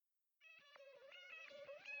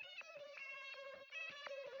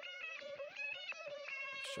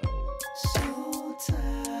So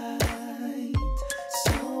tight,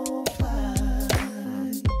 so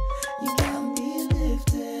fly. You got me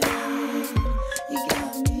lifted. You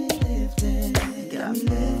got me lifted. You got me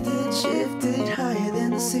lifted, shifted higher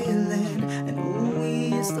than the ceiling. And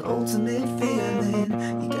ooh, it's the ultimate feeling.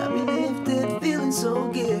 You got me lifted, feeling so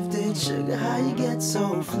gifted. Sugar, how you get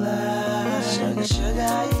so fly? Sugar, sugar,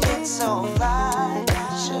 how you get so fly?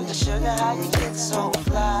 Sugar, sugar, how you get so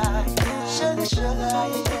fly? Sugar, sugar, how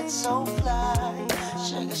you get so fly?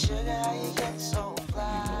 Sugar, sugar, how you get so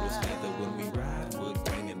fly?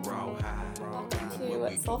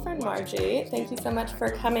 To Sulfur and Margie, thank you so much for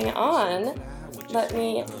coming on. Let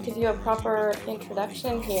me give you a proper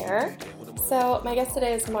introduction here. So my guest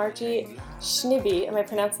today is Margie Schnibbe. Am I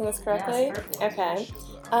pronouncing this correctly? Yes, perfect. Okay.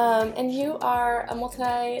 And you are a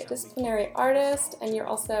multidisciplinary artist, and you're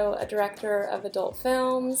also a director of adult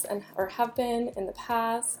films, or have been in the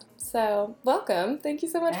past. So welcome. Thank you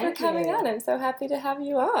so much for coming on. I'm so happy to have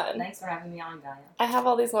you on. Thanks for having me on, Gaia. I have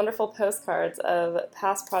all these wonderful postcards of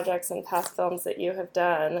past projects and past films that you have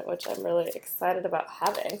done, which I'm really excited about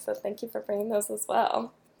having. So thank you for bringing those as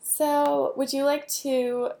well. So would you like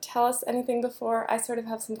to tell us anything before I sort of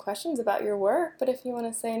have some questions about your work? But if you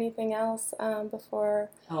want to say anything else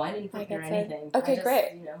before I didn't prepare anything. Okay,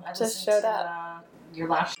 great. I just showed up. Your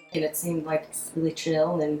last show, and it seemed like really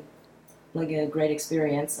chill and like a great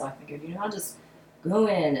experience. So I figured, I'll just go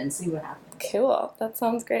in and see what happens. Cool. That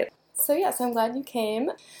sounds great. So yes, I'm glad you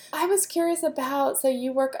came. I was curious about, so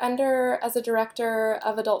you work as a director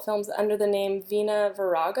of adult films under the name Vena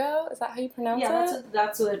Virago. Is that how you pronounce it? Yeah,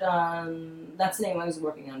 that's the name I was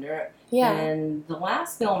working under. Yeah. And the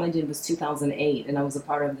last film I did was 2008, and I was a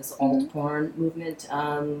part of this alt porn movement,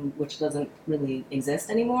 which doesn't really exist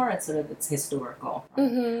anymore. It's historical.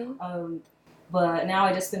 Mm-hmm. But now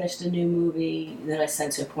I just finished a new movie that I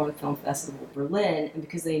sent to a porn film festival in Berlin, and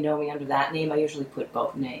because they know me under that name, I usually put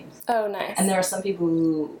both names. Oh, nice. And there are some people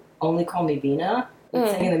who only call me Vena.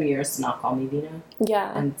 It's taken them years to not call me Vena.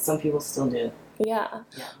 Yeah. And some people still do. Yeah.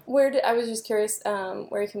 I was just curious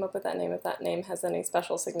where you came up with that name, if that name has any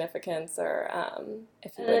special significance, or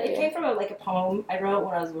if you would It came from a poem I wrote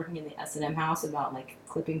when I was working in the S&M house about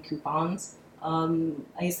clipping coupons. I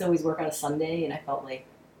used to always work on a Sunday, and I felt like,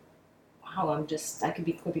 wow, I could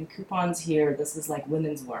be clipping coupons here. This is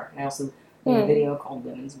women's work. And I also made a video called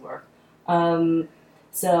Women's Work.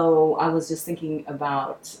 So I was just thinking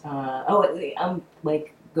about, I'm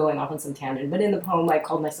going off on some tangent, but in the poem I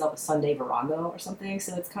called myself a Sunday Virago or something.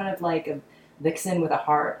 So it's kind of like a vixen with a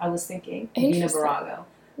heart, I was thinking. Vena Virago.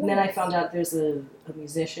 And then I found out there's a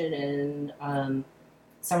musician in San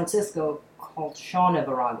Francisco called Shauna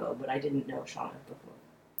Virago, but I didn't know Shauna before.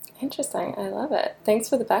 Interesting. I love it. Thanks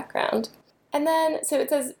for the background. And then, so it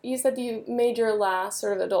says, you said you made your last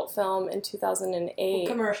sort of adult film in 2008. Well,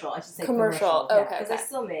 commercial, I should say commercial. Okay. Because I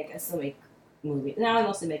still make movies. Now I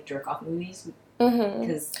mostly make jerk-off movies.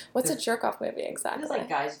 Mm-hmm. What's a jerk-off movie exactly? It's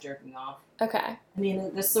guys jerking off. Okay. I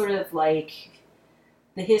mean, there's sort of the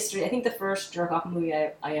history. I think the first jerk-off movie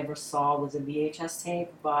I ever saw was a VHS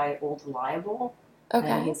tape by Old Reliable. Okay.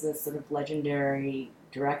 And he's this sort of legendary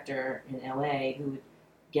director in LA who would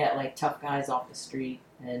get tough guys off the street,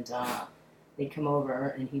 and they'd come over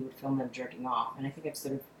and he would film them jerking off. And I think I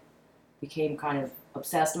sort of became kind of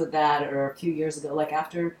obsessed with that. Or a few years ago,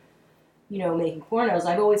 after making pornos,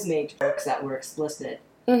 I've always made jokes that were explicit.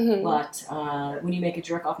 Mm-hmm. But when you make a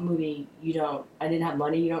jerk off movie, I didn't have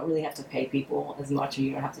money. You don't really have to pay people as much, or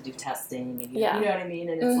you don't have to do testing. And you know what I mean?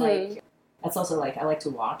 And it's that's also I like to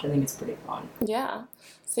watch. I think it's pretty fun. Yeah.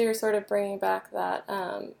 So you're sort of bringing back that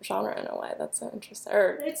genre in a way. That's so interesting.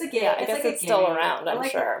 Or it's a gay. Yeah, I guess it's still around, I'm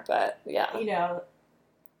sure. But yeah.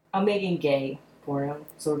 I'm making gay porno,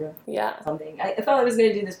 sort of. Yeah. Something. I thought I was going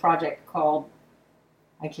to do this project called,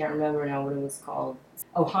 I can't remember now what it was called.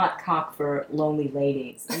 Oh, Hot Cock for Lonely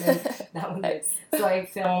Ladies. And then that one. Nice. So I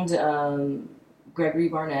filmed Gregory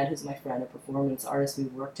Barnett, who's my friend, a performance artist. We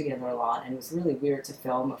worked together a lot, and it was really weird to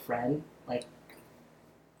film a friend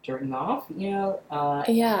jerking off,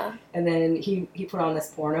 yeah. And then he put on this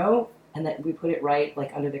porno, and then we put it right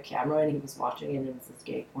under the camera, and he was watching it, and it was this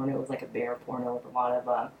gay porno. It was a bear porno with a lot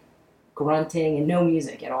of grunting and no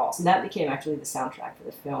music at all. So that became actually the soundtrack for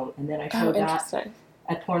the film. And then I showed that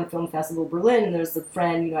at Porn Film Festival Berlin, and there's a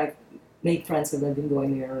friend, I've made friends because I've been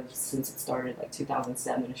going there since it started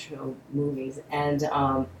 2007 to show movies. And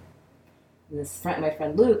my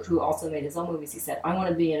friend Luke, who also made his own movies, he said, I want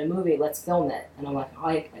to be in a movie, let's film it. And I'm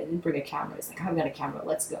I didn't bring a camera. He's I've got a camera,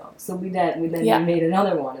 let's go. So we did. We made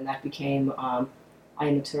another one, and that became I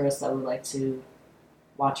Am a Tourist. I would like to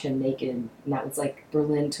watch him naked. And that was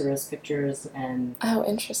Berlin Tourist Pictures and oh,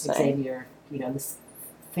 interesting. Xavier, this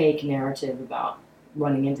fake narrative about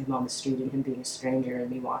running into him on the street and him being a stranger and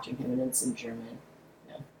me watching him, and it's in German.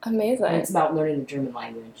 Yeah. Amazing. And it's about learning the German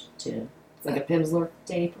language too. It's like a Pimsleur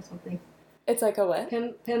tape or something. It's like a what?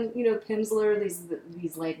 Pimsleur,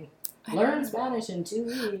 these like learn Spanish in 2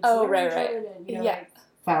 weeks. Oh, learn right. German, and, Yeah. like,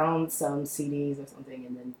 found some CDs or something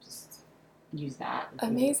and then just use that. As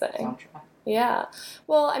Amazing. a soundtrack. Yeah.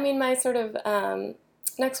 Well, I mean, my sort of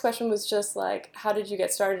next question was just like, how did you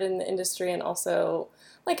get started in the industry, and also,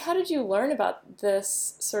 like, how did you learn about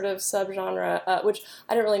this sort of subgenre, which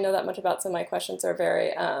I don't really know that much about, so my questions are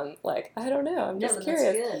very, like, I don't know, I'm just curious.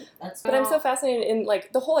 That's good. That's But I'm so fascinated in,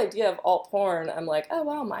 like, the whole idea of alt porn. I'm like, oh,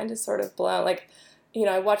 wow, mind is sort of blown. Like, you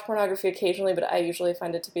know, I watch pornography occasionally, but I usually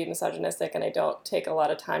find it to be misogynistic, and I don't take a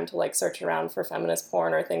lot of time to, like, search around for feminist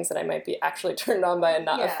porn or things that I might be actually turned on by and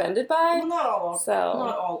not offended by. Well, not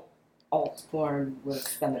all alt porn was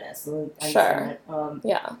feminist. So Sure.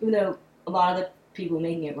 Yeah. Even though a lot of the people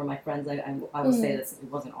making it were my friends, I will say that it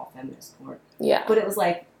wasn't all feminist porn. Yeah. But it was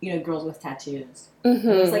like, you know, girls with tattoos. Mm-hmm.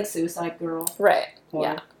 It was like Suicide Girl. Right. Porn.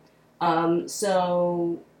 Yeah.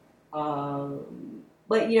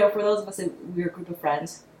 But, you know, for those of us, we were a group of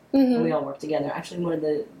friends, and we all worked together. Actually, one of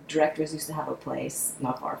the directors used to have a place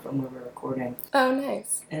not far from where we were recording. Oh,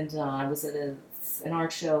 nice. And I was at an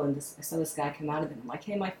art show, and I saw this guy come out of it. I'm like,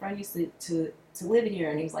 hey, my friend used to live here.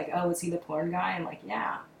 And he was like, oh, is he the porn guy? I'm like,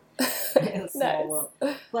 yeah. It's a small world.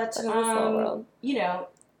 But, small world. You know,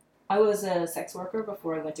 I was a sex worker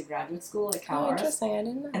before I went to graduate school at Cal Arts. Interesting. I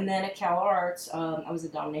didn't know. And then at Cal Arts, I was a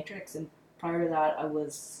dominatrix, and prior to that, I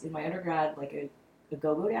was, in my undergrad, like a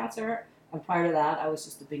go-go dancer, and prior to that, I was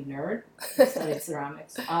just a big nerd. I studied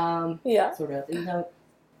ceramics. Yeah. Sort of. You know,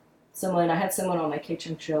 I had someone on my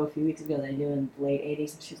kitchen show a few weeks ago that I knew in the late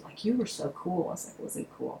 80s, and she was like, you were so cool. I was like, wasn't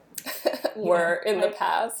cool. In the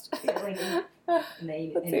past. Like in the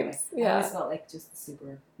 80s. Anyway, yeah. I always felt like just a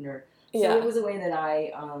super nerd. So Yeah. it was a way that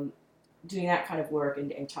I, doing that kind of work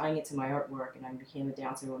and tying it to my artwork, and I became a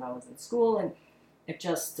dancer when I was in school, and it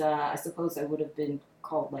just, I suppose I would have been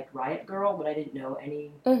called like Riot Girl, but I didn't know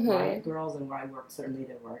any Riot Girls, and where I worked, certainly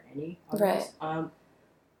there weren't any others. Right.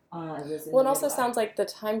 It also sounds like the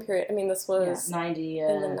time period, I mean, this was 90,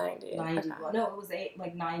 in the 90s. 91. Okay. No, it was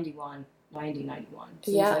 91. So it was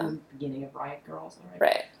Yeah. like the beginning of Riot Girls.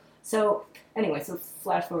 Right. So, anyway,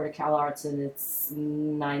 flash forward to Cal Arts, and it's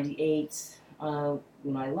 98.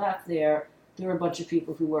 When I left there were a bunch of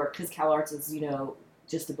people who worked, because Cal Arts is, you know,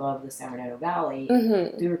 just above the San Bernardino Valley.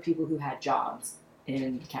 Mm-hmm. There were people who had jobs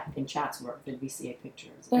in Chatsworth and VCA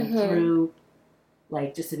Pictures. And through,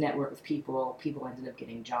 like, just a network of people ended up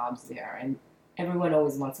getting jobs there. And everyone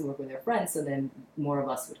always wants to work with their friends, so then more of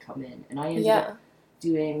us would come in. And I ended up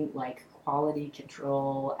doing, like, quality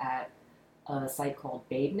control at a site called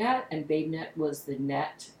BabeNet, and BabeNet was the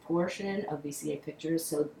net portion of VCA Pictures.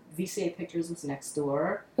 So VCA Pictures was next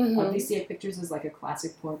door. VCA Pictures was like a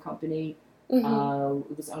classic porn company. It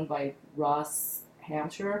was owned by Ross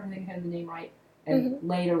Hampshire, I think I have the name right, and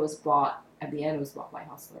later was bought, at the end it was bought by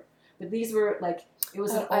Hustler. But these were like, it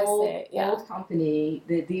was an old company.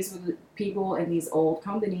 These were the people in these old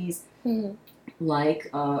companies, like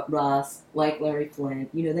Russ, like Larry Flint,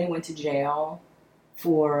 you know, they went to jail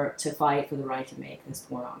to fight for the right to make this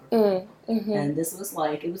pornography. And this was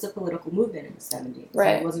like, it was a political movement in the 70s.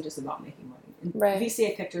 Right. So it wasn't just about making money. And Right.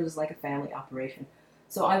 VCA Pictures was like a family operation.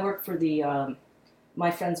 So I worked for my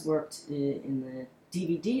friends worked in the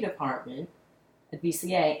DVD department at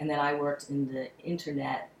VCA, and then I worked in the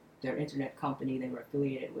their internet company they were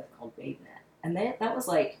affiliated with called BabeNet. And that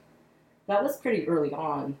was pretty early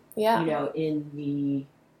on, you know, in the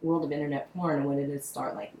world of internet porn. And when did it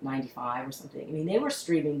start, like 95 or something? I mean, they were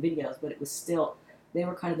streaming videos, but it was still, they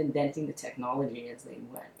were kind of inventing the technology as they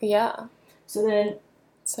went. Yeah. So then,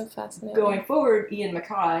 so fascinating. Going forward, Ian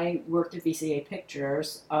MacKay worked at VCA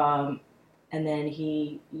Pictures, and then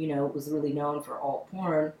he, you know, was really known for alt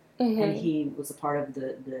porn, and he was a part of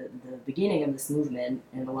the beginning of this movement,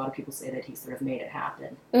 and a lot of people say that he sort of made it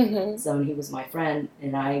happen. So he was my friend,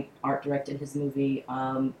 and I art directed his movie,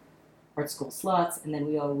 Art School Sluts, and then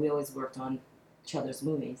we always worked on each other's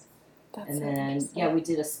movies. That's and then, we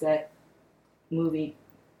did a spec movie.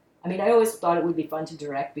 I mean, I always thought it would be fun to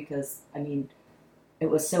direct because, I mean, it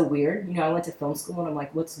was so weird. You know, I went to film school, and I'm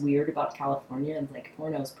like, what's weird about California? And, like,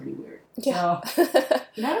 porno is pretty weird. Yeah. So,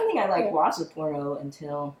 and I don't think I, watched a porno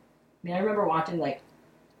until, I mean, I remember watching, like,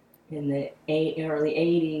 in the early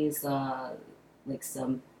 80s, like,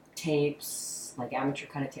 some tapes, like, amateur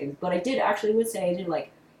kind of tapes. But I did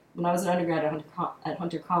like, when I was an undergrad at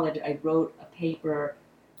Hunter College, I wrote a paper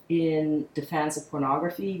in defense of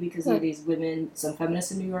pornography because there were these women, some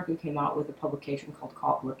feminists in New York, who came out with a publication called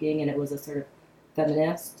Caught Looking, and it was a sort of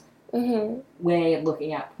feminist Mm-hmm. way of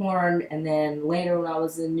looking at porn. And then later when I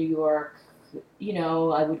was in New York,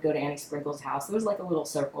 I would go to Annie Sprinkle's house. There was like a little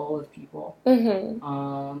circle of people.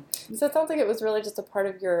 Mm-hmm. So it sounds like it was really just a part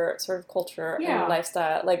of your sort of culture and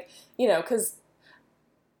lifestyle. Like, because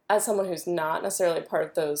as someone who's not necessarily part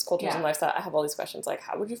of those cultures and lifestyle, I have all these questions like,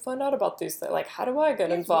 how would you find out about these things? Like, how do I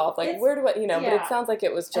get involved? Like, where do I, but it sounds like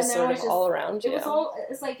it was just sort of all around you.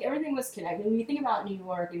 It's like everything was connected. When you think about New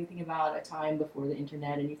York, and you think about a time before the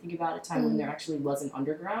internet, and you think about a time when there actually was an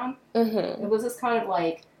underground, it was this kind of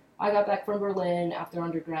like, I got back from Berlin after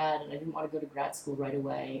undergrad, and I didn't want to go to grad school right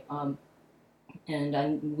away. And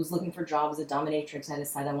I was looking for jobs as a dominatrix. I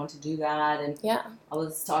decided I wanted to do that, and I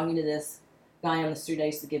was talking to this guy on the street I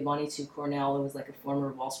used to give money to, Cornell. It was like a former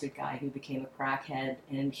Wall Street guy who became a crackhead,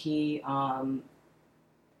 and I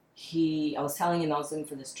was telling him I was looking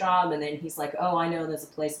for this job, and then he's like, oh, I know there's a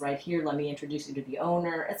place right here, let me introduce you to the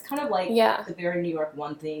owner. It's kind of like the very New York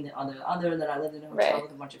one thing, the other that I lived in a hotel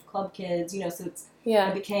with a bunch of club kids, so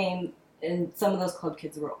it became, and some of those club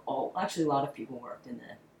kids were actually a lot of people worked in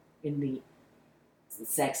the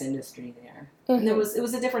sex industry there. And it was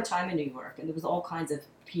a different time in New York, and there was all kinds of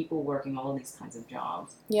people working all of these kinds of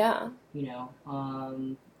jobs.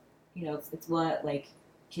 It's what like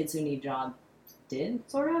kids who need jobs did,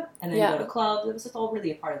 sort of, and then go to clubs. It was just all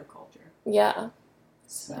really a part of the culture.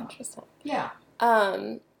 So Interesting.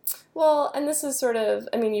 Well, and this is sort of,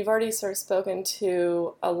 you've already sort of spoken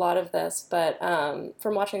to a lot of this, but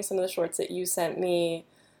from watching some of the shorts that you sent me,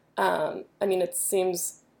 it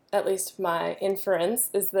seems, at least my inference,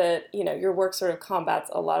 is that, your work sort of combats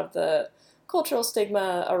a lot of the cultural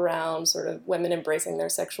stigma around sort of women embracing their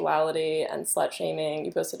sexuality and slut shaming.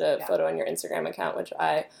 You posted a photo on your Instagram account, which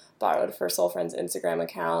I borrowed for Soul Friend's Instagram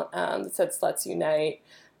account, that said "Sluts Unite!" !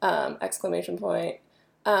 And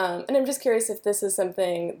I'm just curious if this is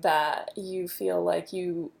something that you feel like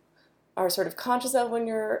you are sort of conscious of when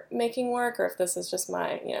you're making work, or if this is just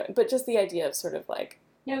but just the idea of sort of like,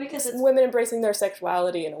 because it's women embracing their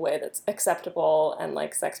sexuality in a way that's acceptable and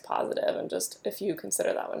like sex positive, and just if you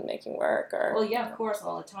consider that when making work, or of course,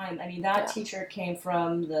 all the time. That teacher came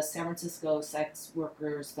from the San Francisco Sex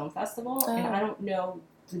Workers Film Festival, and I don't know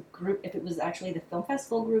the group, if it was actually the film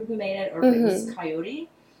festival group who made it, or if it was Coyote.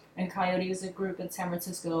 And Coyote was a group in San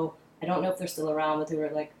Francisco. I don't know if they're still around, but they were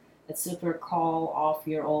like a super call off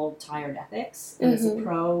your old tired ethics, and it's a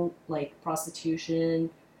pro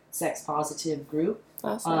prostitution, sex positive group.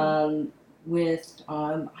 Awesome. With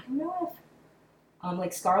I don't know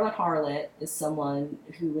if Scarlett Harlot is someone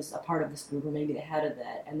who was a part of this group, or maybe the head of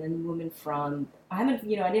it, and then the woman from, I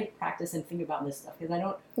didn't practice and think about this stuff because I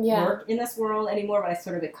don't work in this world anymore,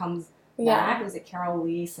 but it comes back. Was it Carol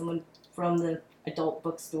Lee, someone from the adult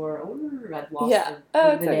bookstore? I've lost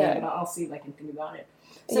the name, but I'll see if I can think about it.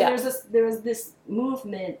 So there was this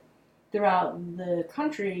movement throughout the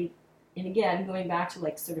country, and again, going back to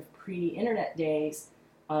like sort of pre-internet days,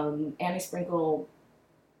 Annie Sprinkle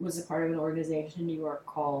was a part of an organization in New York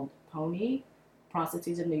called Pony,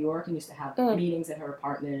 Prostitutes of New York, and used to have meetings at her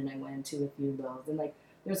apartment, and I went to a few of those. And like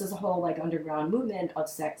there's this whole like underground movement of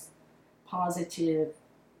sex positive,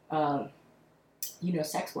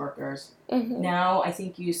 sex workers. Now I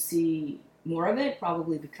think you see more of it,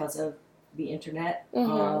 probably because of the internet,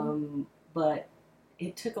 but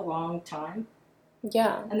it took a long time.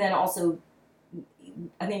 And then also,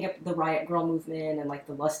 I think the Riot Girl movement and like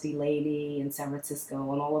the Lusty Lady in San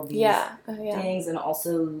Francisco and all of these things, and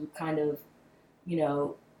also kind of,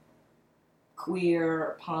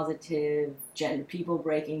 queer, positive, people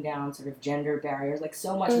breaking down sort of gender barriers. Like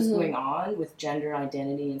so much is going on with gender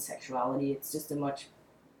identity and sexuality. It's just a much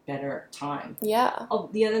better time. Oh,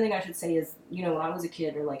 the other thing I should say is, when I was a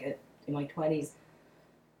kid, or like in my 20s,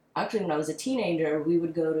 actually, when I was a teenager, we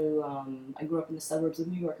would go to, I grew up in the suburbs of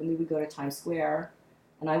New York, and we would go to Times Square,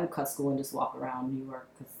 and I would cut school and just walk around New York,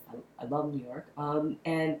 because I love New York.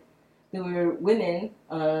 And there were women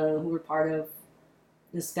who were part of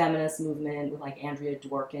this feminist movement, with like Andrea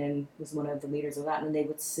Dworkin was one of the leaders of that, and they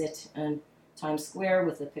would sit in Times Square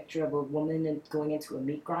with a picture of a woman and going into a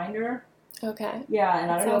meat grinder. Okay. Yeah,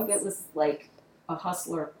 and I don't know if it was like a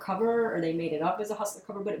Hustler cover, or they made it up as a Hustler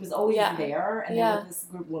cover, but it was always there, and then with this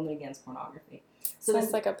group, Women Against Pornography. So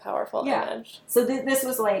it's like a powerful image. So this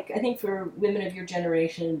was like, I think for women of your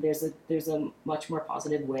generation, there's a much more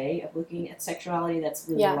positive way of looking at sexuality that's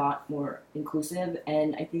really a lot more inclusive,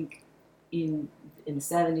 and I think in the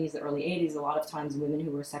 70s, the early 80s, a lot of times women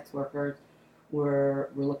who were sex workers were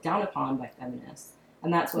looked down upon by feminists,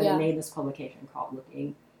 and that's when I made this publication called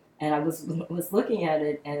Looking, and I was looking at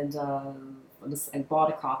it, and I bought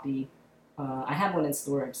a copy. I had one in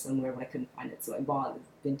storage somewhere, but I couldn't find it, so I bought a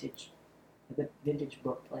vintage the vintage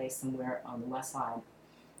book place somewhere on the west side.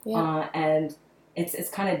 Yeah. And it's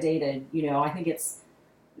kind of dated, I think it's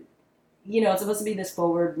supposed to be this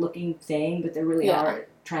forward-looking thing, but there really are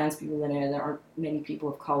trans people in it. There aren't many people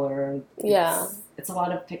of color. It's a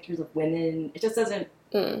lot of pictures of women. It just doesn't...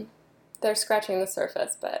 They're scratching the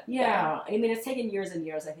surface, but... Yeah. I mean, it's taken years and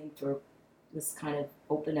years, I think, for this kind of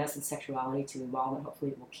openness and sexuality to evolve, and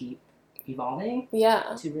hopefully it will keep evolving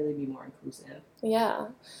to really be more inclusive. Yeah.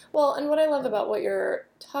 Well, and what I love about what you're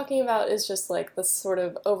talking about is just like this sort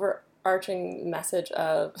of overarching message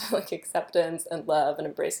of like acceptance and love and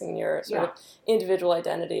embracing your sort of individual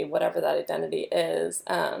identity, whatever that identity is.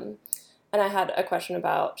 And I had a question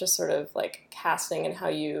about just sort of like casting and how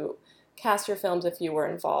you cast your films if you were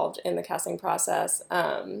involved in the casting process.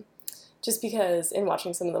 Just because in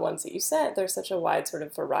watching some of the ones that you sent, there's such a wide sort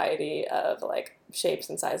of variety of like shapes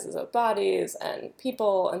and sizes of bodies and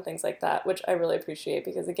people and things like that, which I really appreciate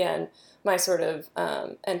because, again, my sort of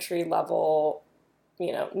entry level,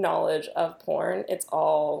 knowledge of porn, it's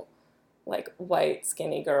all like white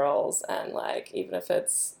skinny girls, and like even if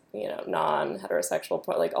it's non-heterosexual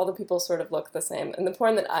porn, like all the people sort of look the same in the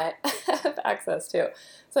porn that I have access to.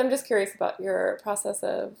 So I'm just curious about your process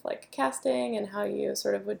of like casting and how you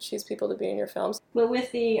sort of would choose people to be in your films. Well,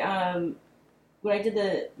 with the when I did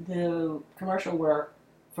the commercial work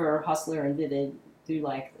for Hustler and Vivid through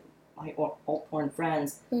like my alt porn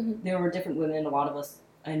friends, there were different women, a lot of us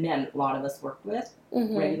worked with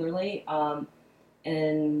regularly,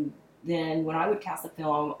 and then when I would cast a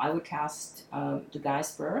film, I would cast the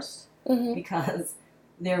guys first because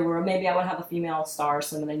maybe I would have a female star,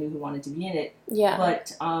 someone I knew who wanted to be in it. Yeah.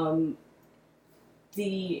 But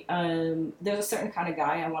there's a certain kind of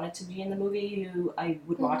guy I wanted to be in the movie who I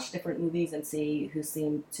would watch different movies and see who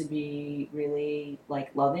seemed to be really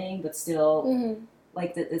like loving, but still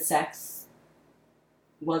like the sex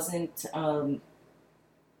wasn't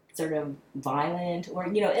sort of violent or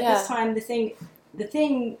at this time the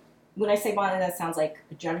thing. When I say violent, that sounds like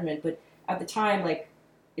a judgment, but at the time, like,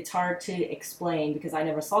 it's hard to explain because I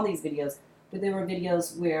never saw these videos, but there were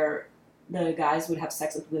videos where the guys would have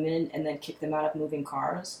sex with women and then kick them out of moving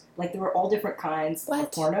cars. Like, there were all different kinds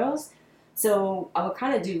of pornos. So I would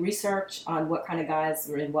kind of do research on what kind of guys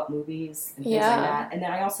were in what movies and things like that. And then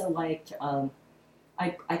I also liked...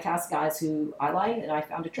 I cast guys who I liked and I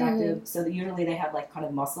found attractive. So usually they had like kind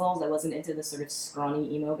of muscles. I wasn't into the sort of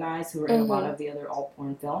scrawny emo guys who were in a lot of the other alt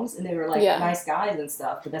porn films, and they were like nice guys and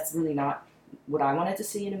stuff. But that's really not what I wanted to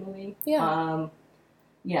see in a movie. Yeah.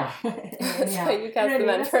 So you cast the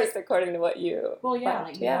men first according to what you. Well,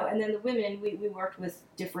 and then the women we worked with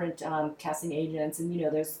different casting agents, and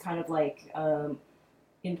there's kind of like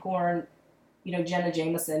in porn. Jenna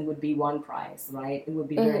Jameson would be one price, right? It would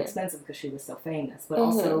be very expensive because she was so famous. But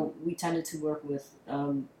also, we tended to work with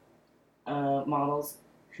models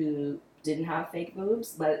who didn't have fake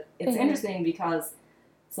boobs. But it's interesting because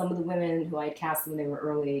some of the women who I had cast when they were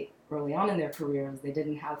early on in their careers, they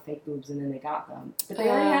didn't have fake boobs and then they got them. But they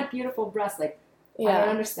already had beautiful breasts. Like, I don't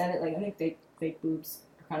understand it. Like, I think fake boobs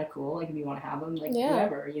are kind of cool. Like, if you want to have them, like,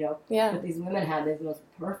 whatever, But these women had these most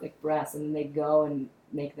perfect breasts, and then they'd go and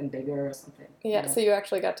make them bigger or something. Yeah, so you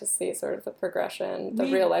actually got to see sort of the progression, the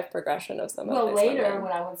real life progression of some of these later women.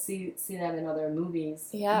 When I would see them in other movies,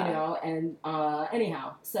 and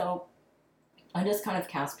anyhow, so I just kind of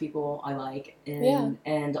cast people I like,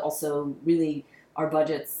 and also really our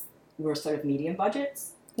budgets were sort of medium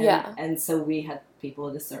budgets, and so we had people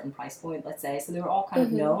at a certain price point, let's say, so they were all kind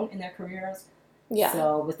of known in their careers. Yeah.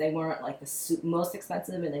 So, but they weren't like the most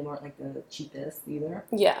expensive, and they weren't like the cheapest either.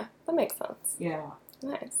 Yeah, that makes sense. Yeah.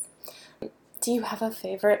 Nice. Do you have a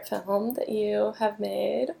favorite film that you have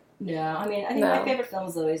made? Yeah, I mean, I think my favorite film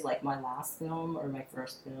is always like my last film or my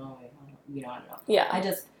first film. I don't know. Yeah.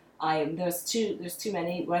 There's too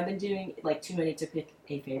many. What I've been doing, like, too many to pick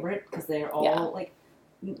a favorite because they're all like,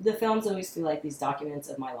 the films always feel like these documents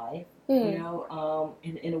of my life, in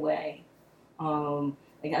a way.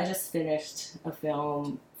 Like, I just finished a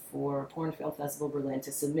film for Porn Film Festival Berlin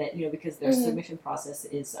to submit, because their submission process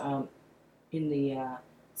is in the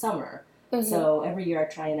summer. So every year I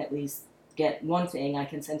try and at least get one thing I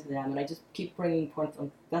can send to them, and I just keep bringing Porn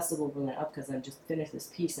Film Festival Berlin up because I've just finished this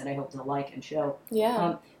piece that I hope to like and show.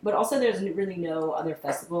 Yeah. But also there's really no other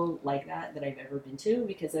festival like that I've ever been to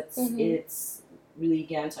because it's really,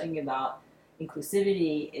 again, talking about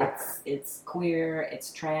inclusivity. It's queer,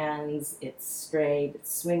 it's trans, it's straight,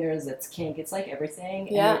 it's swingers, it's kink, it's like everything.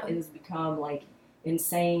 Yeah. And it has become like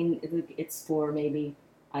insane. It's for maybe,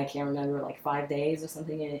 I can't remember, like 5 days or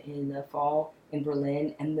something in the fall in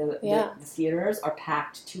Berlin, and the theaters are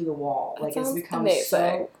packed to the wall. That it's become amazing.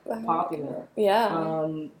 So popular. Yeah.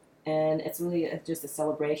 and it's really just a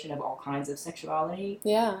celebration of all kinds of sexuality.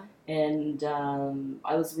 Yeah. And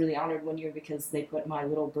I was really honored one year because they put my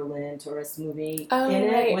little Berlin tourist movie Oh,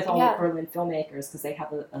 in right. it with all Yeah. the Berlin filmmakers, because they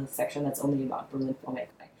have a section that's only about Berlin filmmakers.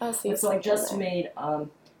 Oh, so, And so I just made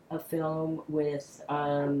a film with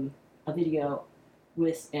a video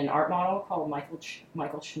with an art model called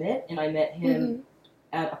Michael Schmidt, and I met him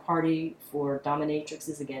at a party for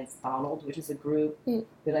Dominatrixes Against Donald, which is a group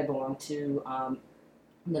that I belong to.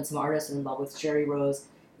 And then some artists are involved with. Sherry Rose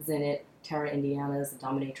is in it. Tara Indiana is the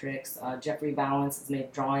dominatrix. Jeffrey Balance has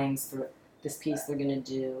made drawings for this piece they're going to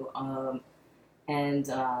do.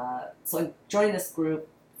 So I joined this group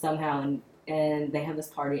somehow, and they have this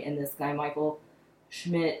party, and this guy, Michael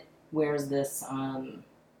Schmidt, wears this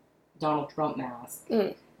Donald Trump mask.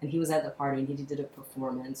 And he was at the party, and he did a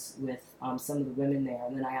performance with some of the women there.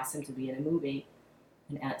 And then I asked him to be in a movie,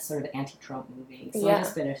 sort of an anti-Trump movie. So I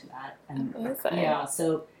just finished that. And yeah,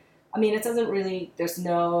 so, I mean, it doesn't really,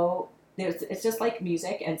 it's just like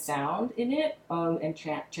music and sound in it, and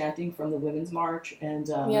chanting from the Women's March, and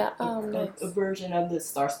nice. a version of the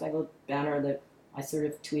Star Spangled Banner that I sort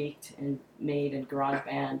of tweaked and made in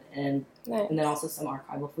GarageBand, and then also some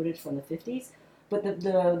archival footage from the 50s. But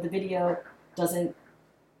the video doesn't,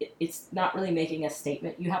 it's not really making a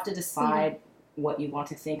statement. You have to decide what you want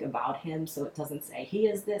to think about him, so it doesn't say, he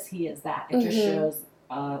is this, he is that. It just shows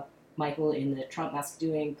Michael in the Trump mask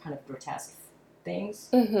doing kind of grotesque things,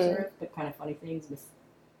 sort of, but kind of funny things with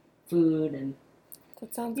food and,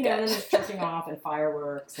 that sounds good. And then there's jerking off and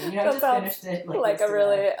fireworks, and I just finished it like a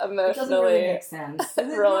really emotionally it doesn't really make sense.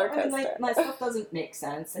 roller coaster. My stuff doesn't make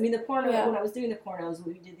sense. I mean, the porno, when I was doing the pornos,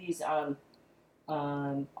 we did these, I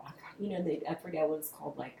forget what it's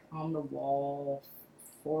called, like on the wall,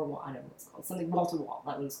 I don't know what it's called, something wall to wall,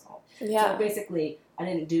 that was what it's called. Yeah. So basically, I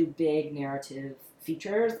didn't do big narrative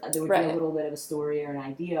features. There would be a little bit of a story or an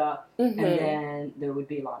idea, and then there would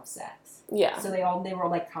be a lot of sex. Yeah. So they were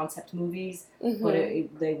like concept movies, but I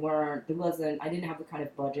didn't have the kind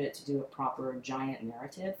of budget to do a proper giant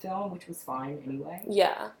narrative film, which was fine anyway.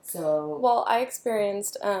 Yeah. So. Well, I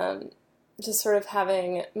experienced just sort of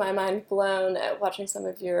having my mind blown at watching some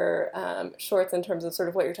of your shorts in terms of sort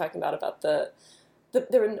of what you're talking about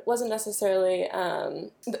there wasn't necessarily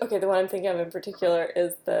the one I'm thinking of in particular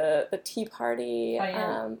is the Tea Party. Oh,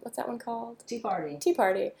 yeah. What's that one called? Tea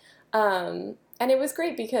Party. And it was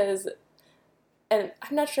great because, and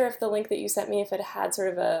I'm not sure if the link that you sent me, if it had sort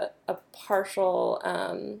of a partial,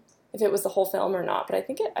 if it was the whole film or not, but I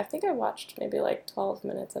think I watched maybe like 12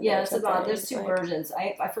 minutes of it. Yeah, there's two versions.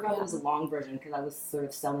 I forgot there was a long version because I was sort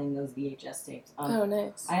of selling those VHS tapes. Oh,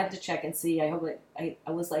 nice. I have to check and see. I hope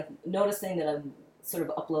I was like noticing that I sort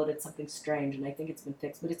of uploaded something strange, and I think it's been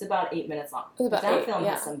fixed, but it's about 8 mints long. That film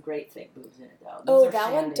has some great fake boobs in it, though.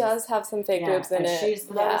 That one does have some fake boobs in it.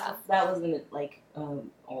 That was in it, like,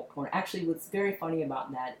 alt porn. Actually, what's very funny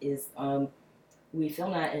about that is we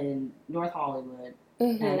filmed that in North Hollywood,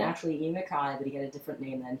 and actually Ian MacKay, but he had a different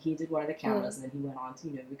name then, he did one of the cameras, and then he went on to,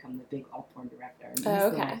 become the big alt porn director. And he's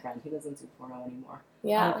still my friend. He doesn't do porno anymore.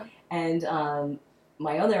 Yeah.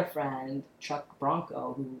 My other friend, Chuck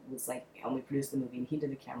Bronco, who was only produced the movie, and he did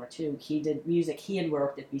the camera too. He did music. He had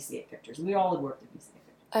worked at BC8 Pictures. We all had worked at BC8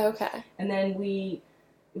 Pictures. Okay. And then it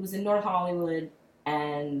was in North Hollywood,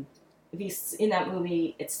 and in that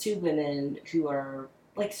movie, it's two women who are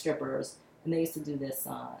like strippers, and they used to do this.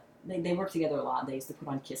 They worked together a lot. They used to put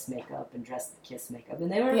on Kiss makeup and dress the Kiss makeup,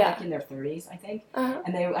 and they were in their 30s, I think.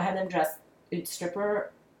 And I had them dressed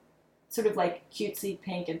stripper. Sort of like cutesy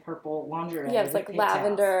pink and purple lingerie. Yeah, it's like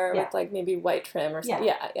lavender with like maybe white trim or something.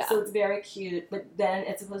 Yeah. So it's very cute, but then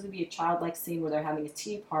it's supposed to be a childlike scene where they're having a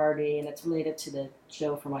tea party, and it's related to the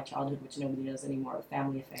show from my childhood, which nobody knows anymore, The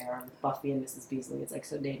Family Affair, with Buffy and Mrs. Beasley. It's like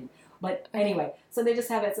so dated. But anyway, so they just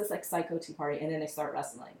have it's this like psycho tea party, and then they start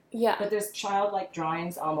wrestling. Yeah. But there's childlike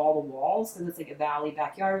drawings on all the walls, because it's like a valley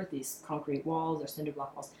backyard with these concrete walls or cinder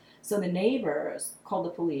block walls. So the neighbors called the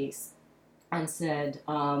police and said,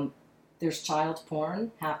 there's child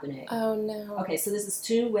porn happening. Oh, no. Okay, so this is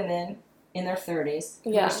two women in their 30s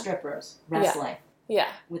who are strippers wrestling. Yeah.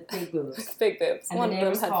 With big boobs. With big boobs. And the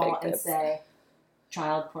neighbors call and say,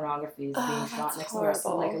 child pornography is being shot next door.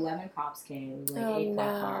 So like 11 cops came, like 8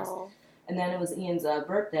 cop cars. And then it was Ian's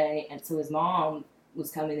birthday, and so his mom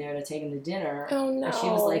was coming there to take him to dinner. Oh, no. And she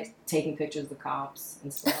was like taking pictures of the cops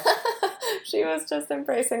and stuff. She was just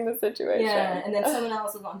embracing the situation. Yeah, and then someone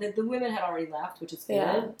else was on. The women had already left, which is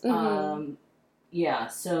good. Yeah.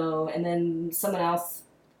 So, and then someone else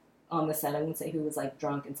on the set, I wouldn't say who, was like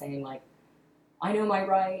drunk and saying like, I know my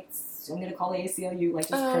rights. I'm going to call the ACLU, like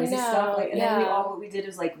just Oh, crazy no. stuff. Like, and then Yeah. what we did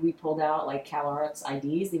is like we pulled out like CalArts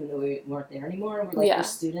IDs, even though we weren't there anymore. And we're like, Yeah. we're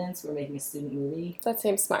students, we're making a student movie, That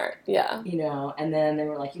seems smart. Yeah. you know. And then they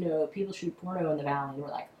were like, you know, people shoot porno in the Valley, and we're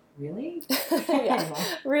like, really? Yeah.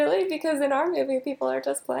 Really? Because in our movie, people are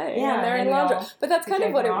just playing and they're in we lingerie. all But that's kind of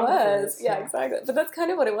became what it was. choreographers, Yeah, yeah. exactly. But that's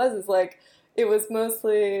kind of what it was. Is like it was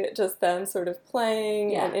mostly just them sort of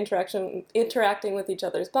playing Yeah. and interacting with each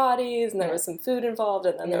other's bodies, and there Yeah. was some food involved,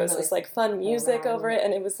 and then Yeah, there was and this like, like fun music around over it,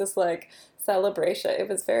 and it was this like celebration. It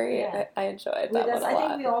was very. Yeah. I enjoyed that one a I lot.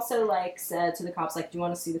 think we also like said to the cops, like, do you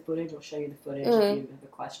want to see the footage? We'll show you the footage if Mhm. you have a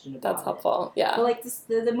question about That's it. helpful. Yeah. But like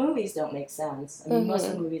the movies don't make sense. I mean, most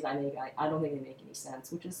of Mhm. the movies I make, I don't think they make any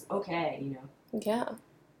sense, which is okay, you know. Yeah.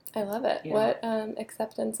 I love it. Yeah. What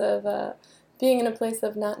acceptance of being in a place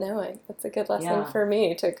of not knowing. That's a good lesson Yeah. for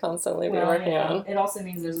me to constantly be Well, working you know, on. it also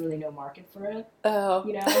means there's really no market for it. Oh.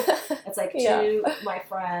 You know, it's like Yeah. my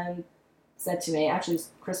friend said to me, actually, it's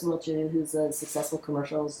Chris Wilchin, who's a successful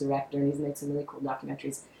commercials director, and he's made some really cool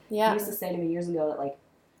documentaries. He Yeah. used to say to me years ago that like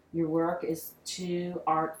your work is too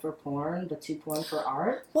art for porn, but too porn for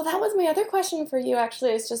art. Well, that was my other question for you,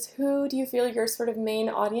 actually, is just who do you feel your sort of main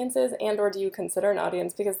audience is, and or do you consider an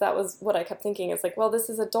audience? Because that was what I kept thinking. It's like, well, this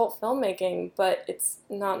is adult filmmaking, but it's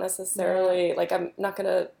not necessarily, like, I'm not going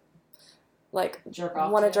to, like, Jerk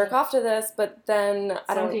off. want to to jerk it. off to this, but then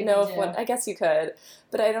I Some don't people know if do. I guess you could,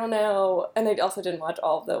 but I don't know, and I also didn't watch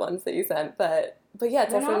all of the ones that you sent, but yeah,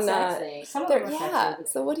 it's They're also not not, sexy. Some of they're- them are yeah, sexy.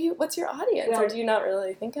 so what's your audience, Well- or do you not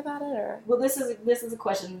really think about it, or? Well, this is a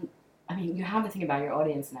question. I mean, you have to think about your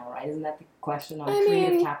audience now, right? Isn't that the question on I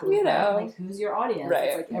creative mean, capitalism? you know. Like, who's your audience? Right.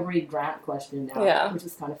 It's like every grant question now, Yeah. which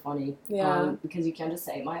is kind of funny. Yeah. Because you can't just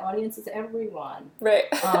say, my audience is everyone. Right.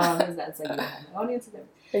 That's like, my audience is everyone.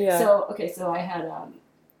 Yeah. So I had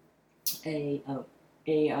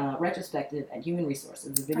a retrospective at Human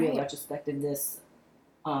Resources, a video Right. retrospective this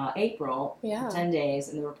April, Yeah. for 10 days,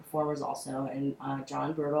 and there were performers also, and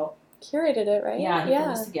John Bertle. Curated it, right? Yeah, he put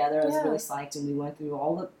us together. I was Yeah. really psyched, and we went through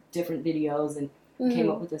all the different videos and came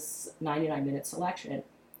up with this 99-minute selection.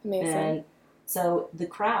 Amazing. And so the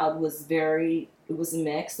crowd was it was a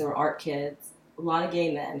mix. There were art kids, a lot of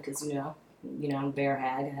gay men, because, you know, I'm bear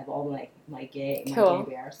hag. I have all my gay Cool.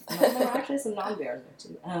 bears. There were actually some non-bears there,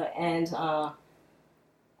 too.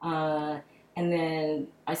 And then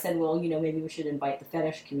I said, well, you know, maybe we should invite the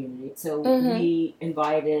fetish community. So we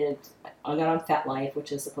invited, I got on FetLife,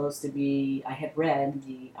 which is supposed to be, I had read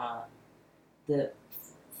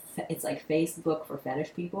it's like Facebook for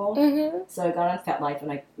fetish people. Mm-hmm. So I got on FetLife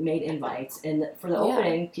and I made invites. And for the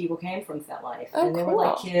opening, people came from FetLife. Oh, and they were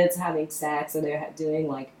like cool. kids having sex, or they were doing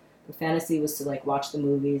like, the fantasy was to like watch the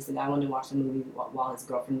movies. The guy wanted to watch the movie while his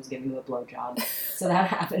girlfriend was giving him a blowjob. So that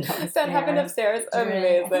happened upstairs. That happened upstairs. I think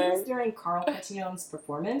it was Amazing. during Carl Petion's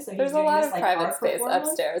performance. So he There's was a doing lot this, of like, private art space performance.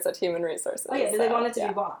 upstairs at Human Resources. Oh yeah, but they wanted to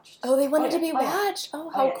be watched. Oh, they wanted Oh, to be yeah. watched? Oh,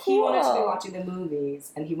 how Yeah, cool. He wanted to be watching the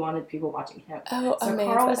movies, and he wanted people watching him. Oh, So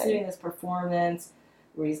amazing. Carl was doing this performance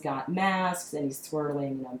where he's got masks and he's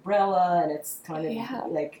twirling an umbrella, and it's kind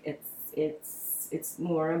of like it's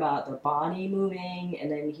more about the body moving,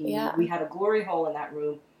 and then we had a glory hole in that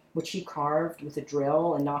room which he carved with a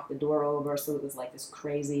drill and knocked the door over, so it was like this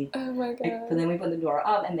crazy. Oh my god. But then we put the door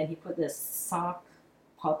up, and then he put this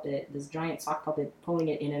giant sock puppet, pulling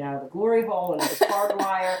it in and out of the glory hole, and it was barbed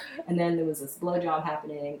wire, and then there was this blowjob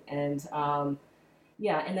happening, and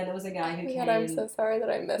and then there was a guy who Oh my came. God, I'm so sorry that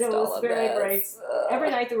I missed It was all of very this. great. Every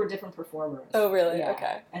night there were different performers. Oh, really? Yeah.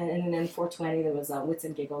 Okay. And then 420 there was Wits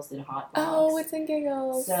and Giggles did a hot box. Oh, Wits and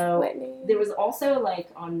Giggles. So Whitney. there was also like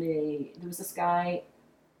there was this guy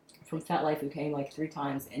from FetLife who came like 3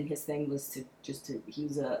 times, and his thing was he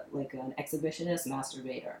was an exhibitionist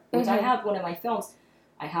masturbator, which I have one of my films.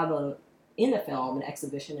 I have in the film an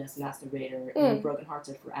exhibitionist masturbator in Broken Hearts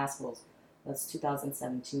Are for Assholes. That's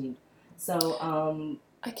 2017. So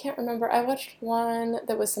I can't remember. I watched one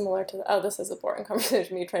that was similar to this is a boring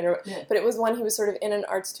conversation, me trying to... Yeah. But it was one, he was sort of in an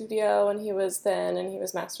art studio, and he was thin, and he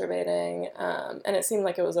was masturbating, and it seemed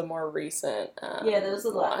like it was a more recent there was a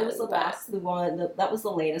lot. It was one. that was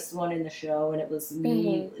the latest one in the show, and it was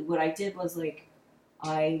me. What I did was like,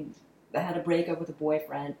 I had a breakup with a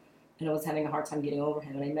boyfriend, and I was having a hard time getting over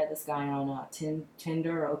him, and I met this guy on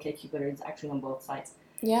Tinder or OkCupid. It's actually on both sites.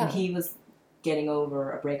 Yeah. And he was getting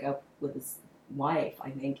over a breakup with his wife, I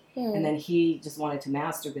think, and then he just wanted to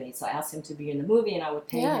masturbate, so I asked him to be in the movie, and I would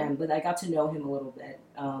pay him, but I got to know him a little bit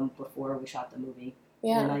before we shot the movie,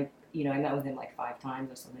 and I met with him like 5 times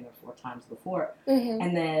or something, or 4 times before,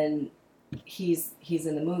 and then he's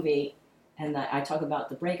in the movie, and I talk about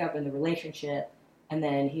the breakup and the relationship, and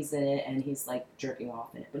then he's in it, and he's like jerking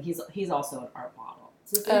off in it, but he's also an art model,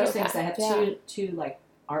 So it's interesting because okay. I have Yeah. two like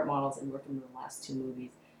art models that worked in the last 2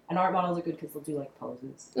 movies, and art models are good because they'll do like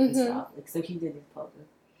poses and stuff. Like so he did these poses,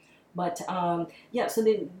 but yeah. So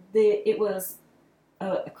it was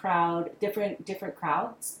a crowd, different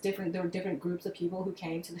crowds, there were different groups of people who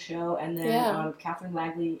came to the show, and then Yeah. Catherine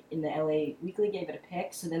Wagley in the LA Weekly gave it a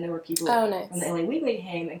pick. So then there were people Oh, nice. from the LA Weekly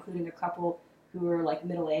came, including a couple who were like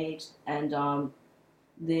middle aged, and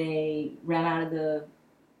they ran out of the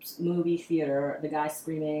movie theater. The guy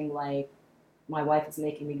screaming like, "My wife is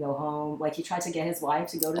making me go home!" Like he tried to get his wife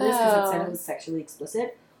to go to this because it said it was sexually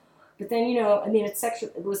explicit. But then I mean, it's sexual.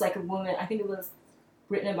 It was like a woman. I think it was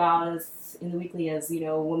written about as in the Weekly as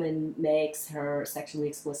a woman makes her sexually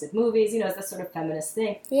explicit movies. It's this sort of feminist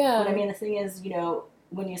thing. Yeah. But I mean, the thing is,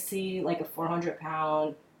 when you see like a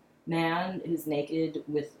 400-pound man who's naked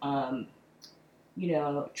with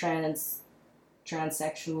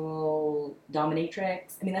transsexual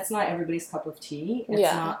dominatrix. I mean, that's not everybody's cup of tea. It's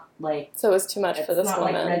not like... So it was too much for this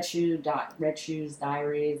woman. It's not like Red Shoes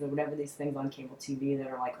Diaries or whatever these things on cable TV that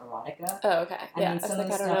are like erotica. Oh, okay. I Yeah, mean, I some of the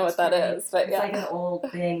don't stuff know what that is, but it's like an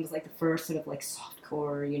old thing. It was like the first sort of like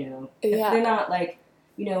softcore, Yeah. They're not like,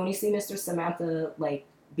 when you see Mr. Samantha like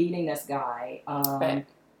beating this guy, Right.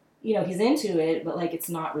 he's into it, but like it's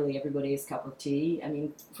not really everybody's cup of tea. I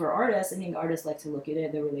mean, for artists, I think artists like to look at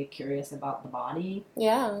it. They're really curious about the body,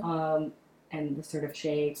 Yeah. and the sort of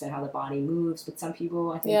shapes and how the body moves. But some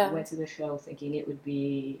people, I think, went to the show thinking it would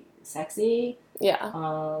be sexy. Yeah.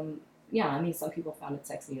 Yeah. I mean, some people found it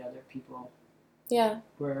sexy, and other people Yeah.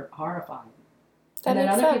 were horrified. That And then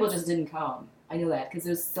makes other sense. people just didn't come. I know that because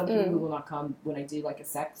there's some people who will not come when I do like a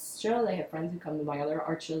sex show. They have friends who come to my other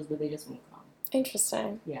art shows, but they just won't come.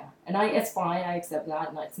 Interesting. Yeah, and it's fine. I accept that.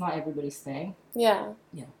 And it's not everybody's thing. Yeah.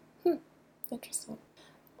 Yeah. Interesting.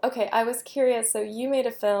 Okay, I was curious. So you made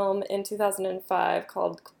a film in 2005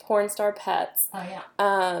 called Pornstar Pets. Oh yeah.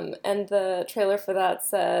 And the trailer for that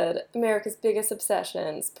said, "America's biggest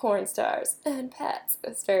obsessions, porn stars and pets."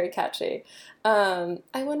 It's very catchy. I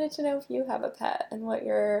wanted to know if you have a pet and what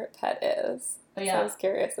your pet is. Oh yeah. So I was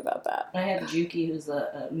curious about that. I have Juki, who's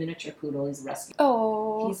a miniature poodle. He's a rescue.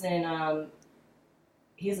 Oh. He's in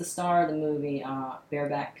he's a star of the movie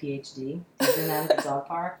Bareback PhD. He's in that at the dog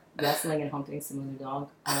park, wrestling and humping some other dog.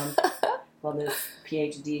 Well, this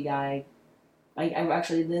PhD guy, I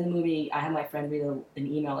actually, in the movie, I had my friend read an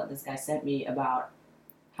email that this guy sent me about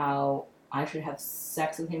how I should have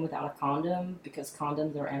sex with him without a condom because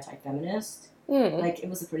condoms are anti-feminist. Like, it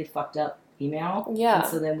was a pretty fucked up email. Yeah. And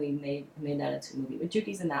so then we made that into a movie. But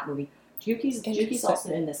Juki's in that movie. Juki's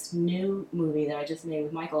also in this new movie that I just made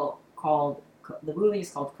with Michael called... The movie is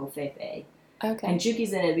called Kofefe. Okay. And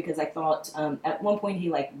Juki's in it because I thought at one point he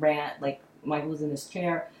ran, Michael was in his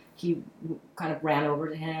chair, he kind of ran over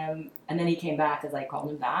to him, and then he came back as I called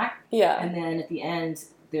him back. Yeah. And then at the end,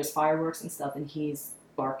 there's fireworks and stuff, and he's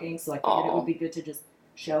barking, so I figured it would be good to just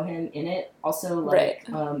show him in it. Also,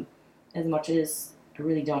 as much as I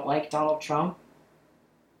really don't like Donald Trump,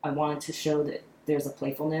 I wanted to show that there's a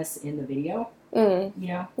playfulness in the video,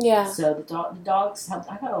 Yeah. So the dogs have,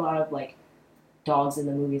 I've had a lot of, dogs in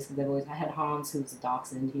the movies because I had Hans, who was a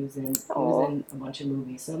dachshund. He was in a bunch of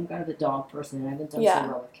movies. So I'm kind of a dog person, and I haven't done so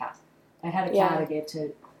well with cats. I had a cat I gave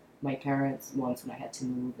to my parents once when I had to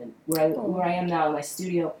move, and where I am now, my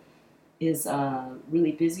studio is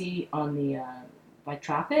really busy on the by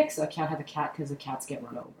traffic, so I can't have a cat because the cats get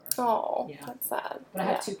run over. Oh, yeah, that's sad. But I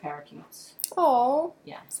have 2 parakeets. Oh,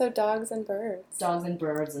 yeah. So dogs and birds. Dogs and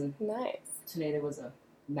birds, and nice. Today there was a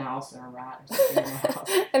mouse or a rat or something in the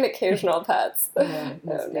house. And occasional pets. Yeah,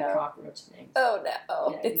 this big cockroach thing. Oh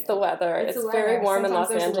no! Yeah, It's the weather. It's the very weather. warm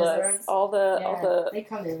Sometimes in Los Angeles. Lizards. All the they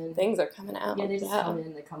come in. things are coming out. Yeah, they just come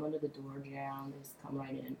in. They come under the door jam. They just come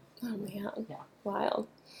right in. Oh man! Yeah. Wild.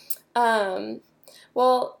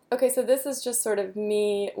 Well, okay. So this is just sort of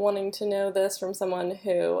me wanting to know this from someone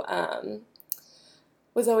who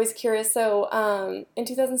was always curious. So in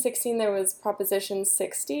 2016 there was Proposition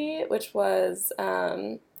 60, which was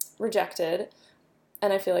rejected.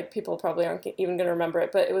 And I feel like people probably aren't even going to remember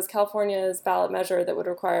it, but it was California's ballot measure that would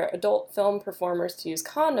require adult film performers to use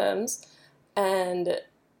condoms. And,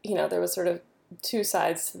 there was sort of 2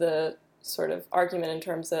 sides to the sort of argument in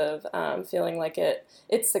terms of feeling like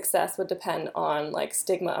its success would depend on,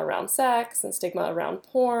 stigma around sex and stigma around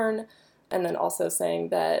porn. And then also saying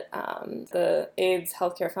that the AIDS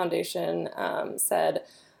Healthcare Foundation said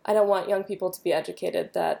I don't want young people to be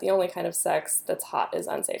educated that the only kind of sex that's hot is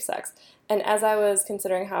unsafe sex. And as I was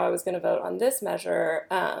considering how I was going to vote on this measure,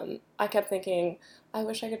 I kept thinking, I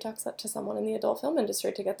wish I could talk to someone in the adult film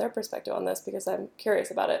industry to get their perspective on this, because I'm curious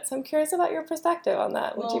about it. So I'm curious about your perspective on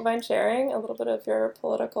that. Would you mind sharing a little bit of your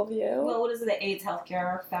political view? Well, what is it, the AIDS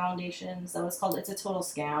Healthcare Foundation? So it's called, it's a total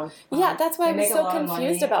scam. Yeah, that's why I was so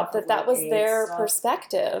confused about that. That was their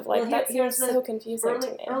perspective. Like, that seems so confusing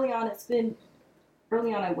to me.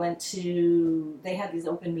 Early on, I went to, they had these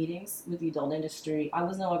open meetings with the adult industry. I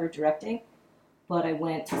was no longer directing, but I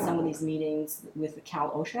went to some of these meetings with the Cal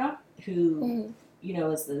OSHA, who, you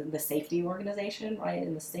know, is the safety organization, right,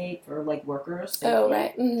 in the state for, like, workers. Safety. Oh,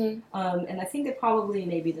 right. And I think that probably,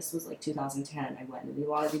 maybe this was, like, 2010, I went, and a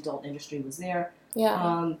lot of the adult industry was there.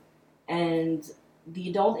 Yeah. And the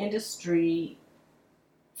adult industry,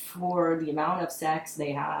 for the amount of sex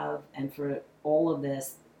they have and for all of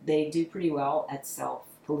this, they do pretty well at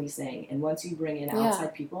self-policing. And once you bring in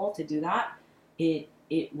outside people to do that, it's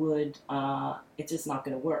just not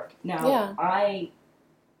going to work. Now, I,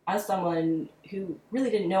 as someone who really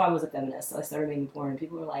didn't know I was a feminist, so I started making porn, and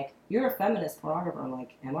people were like, "You're a feminist pornographer." I'm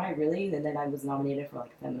like, "Am I really?" And then I was nominated for,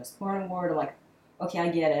 like, a feminist porn award. I'm like, okay, I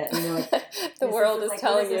get it. You know, like, the world is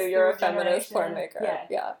telling you you're a feminist porn maker.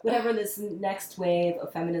 Yeah. Whatever this next wave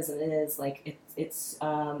of feminism is, like, it's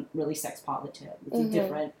really sex positive. It's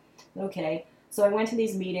different. Okay. So I went to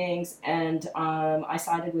these meetings, and I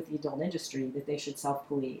sided with the adult industry that they should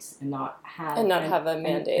self-police and not have a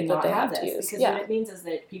mandate that they have to use. Because what it means is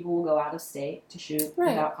that people will go out of state to shoot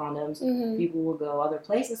without condoms. People will go other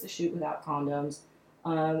places to shoot without condoms.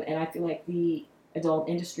 And I feel like the adult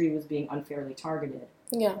industry was being unfairly targeted.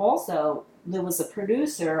 Yeah. Also, there was a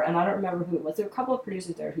producer, and I don't remember who it was. There were a couple of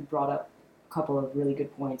producers there who brought up a couple of really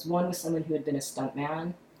good points. One was someone who had been a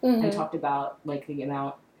stuntman and talked about, like,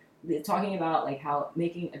 talking about, like, how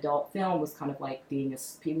making adult film was kind of like being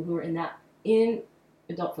people who were in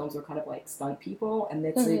adult films were kind of like stunt people, and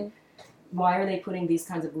it's like, why are they putting these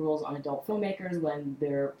kinds of rules on adult filmmakers when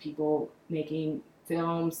there are people making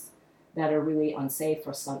films that are really unsafe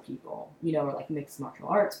for stunt people, you know, or like mixed martial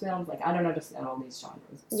arts films. Like, I don't understand all these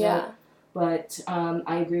genres. So, but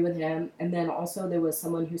I agree with him. And then also there was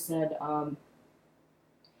someone who said,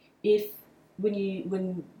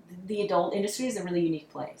 when the adult industry is a really unique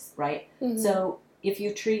place, right? So if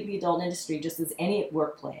you treat the adult industry just as any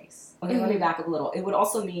workplace, okay, let me back up a little. It would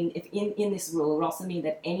also mean, if in this rule, it would also mean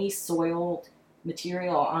that any soiled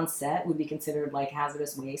material on set would be considered like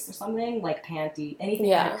hazardous waste or something, like panty, anything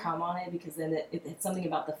that would come on it, because then it's something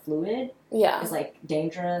about the fluid is, like,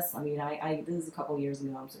 dangerous. I mean, I this is a couple of years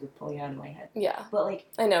ago, I'm sort of pulling it out of my head. Yeah. But, like,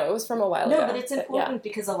 I know, it was from a while ago. No, but it's important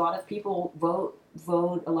because a lot of people vote,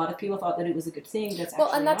 a lot of people thought that it was a good thing. That's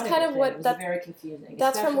actually and that's kind of what, that's very confusing.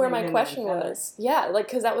 That's from where my question was. Yeah, like,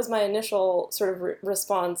 because that was my initial sort of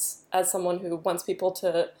response as someone who wants people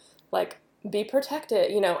to, like, be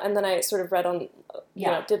protected, you know, and then I sort of read on, you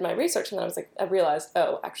know, did my research, and then I realized,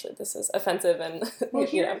 oh, actually, this is offensive and,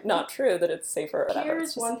 you know, not true, that it's safer or whatever.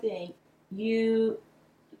 Here's one thing. In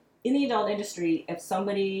the adult industry, if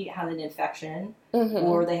somebody had an infection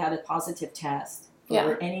or they had a positive test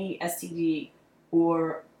for any STD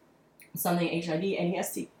or something, HIV, any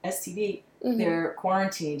STD, they're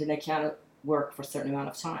quarantined and they can't work for a certain amount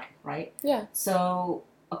of time, right? Yeah. So,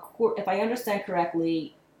 if I understand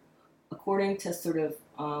correctly, according to sort of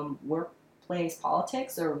workplace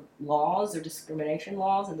politics or laws or discrimination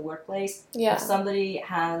laws in the workplace, if somebody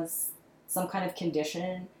has some kind of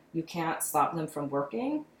condition, you can't stop them from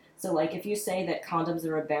working. So, like, if you say that condoms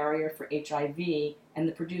are a barrier for HIV and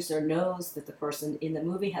the producer knows that the person in the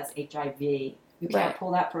movie has HIV, you can't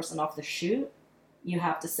pull that person off the shoot. You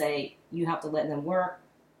have to say, you have to let them work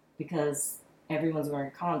because everyone's wearing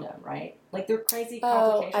a condom, right? Like, there are crazy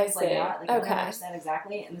complications like that. Like, I don't understand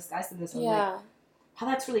exactly. And this guy said this, and I'm like, how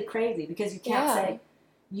that's really crazy, because you can't say,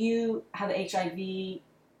 you have HIV,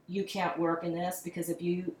 you can't work in this, because if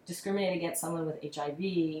you discriminate against someone with HIV,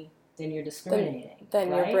 then you're discriminating. Then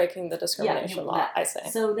you're breaking the discrimination law, I say.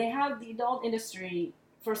 So they have the adult industry,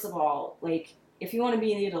 first of all, like, if you want to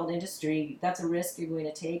be in the adult industry, that's a risk you're going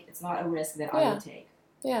to take. It's not a risk that I would take.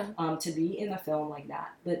 To be in a film like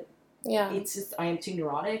that. But it's just, I am too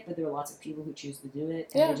neurotic, but there are lots of people who choose to do it,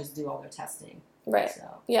 and they just do all their testing. Right. So,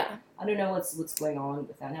 I don't know what's going on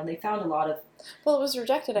with that. Now, they found a lot of... Well, it was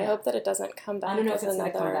rejected. I hope that it doesn't come back. I don't know if it's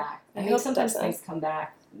going to come back. I mean, sometimes things come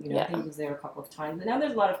back. You know, I think it was there a couple of times. But now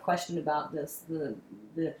there's a lot of question about this,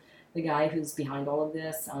 the guy who's behind all of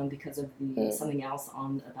this, because of the something else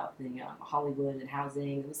about the Hollywood and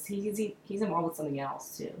housing. He's involved with something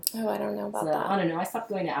else too. Oh, I don't know about that. I don't know. I stopped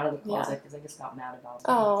going out of the closet because I just got mad about it.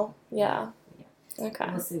 Oh, yeah. Okay.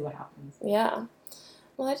 We'll see what happens. Yeah.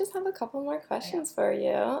 Well, I just have a couple more questions for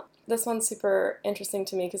you. This one's super interesting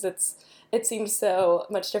to me because it seems so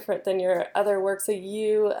much different than your other work. So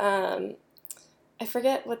you, I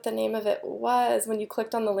forget what the name of it was. When you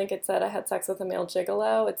clicked on the link, it said I had sex with a male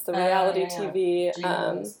gigolo. It's the reality TV.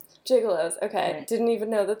 Gigolos. Okay. Right. Didn't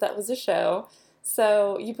even know that was a show.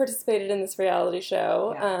 So you participated in this reality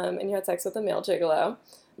show, and you had sex with a male gigolo.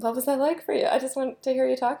 What was that like for you? I just want to hear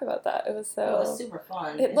you talk about that. It was It was super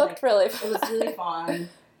fun. It looked really fun. It was really fun.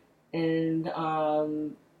 And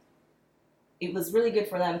it was really good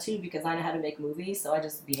for them, too, because I know how to make movies. So I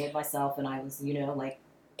just behaved myself, and I was,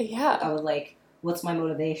 I was like, what's my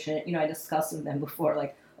motivation? I discussed with them before,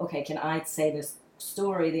 like, okay, can I say this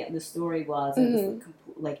story? The story was,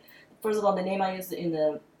 first of all, the name I used in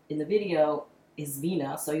the video is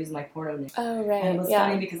Vena, so I used my porno name. Oh, right. And it was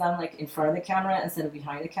funny because I'm like in front of the camera instead of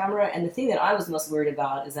behind the camera. And the thing that I was most worried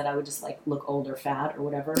about is that I would just like look old or fat or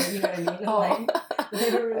whatever. You know what I mean? Like, they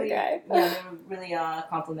were really, they were really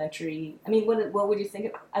complimentary. I mean, what would you think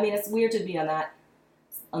of? I mean, it's weird to be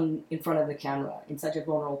in front of the camera in such a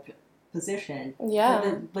vulnerable position.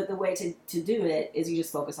 Yeah. But the way to do it is you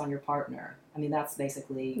just focus on your partner. I mean, that's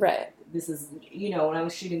basically right. This is when I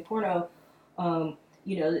was shooting porno.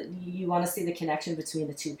 You want to see the connection between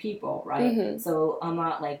the two people, right? Mm-hmm. So I'm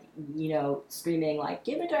not like, screaming like,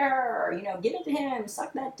 give it to her, give it to him,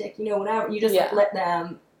 suck that dick, whatever. You just like, let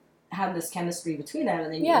them have this chemistry between them,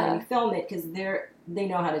 and then you film it because they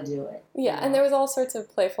know how to do it. Yeah, and there was all sorts of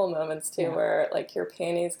playful moments too, where like your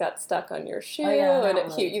panties got stuck on your shoe,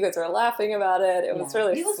 and you guys were laughing about it. It was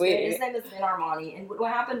really sweet. His name is Ben Armani, and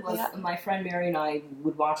what happened was my friend Mary and I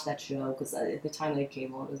would watch that show because at the time I had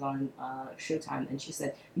cable, it was on Showtime, and she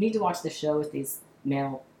said, "You need to watch the show with these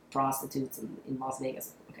male prostitutes in Las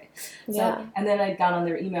Vegas." Okay. So, and then I got on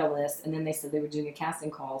their email list, and then they said they were doing a casting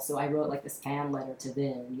call, so I wrote like this fan letter to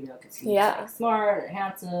Vin, because he was like smart,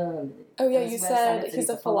 handsome. Oh yeah, you said he's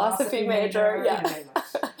a philosophy major. Yeah.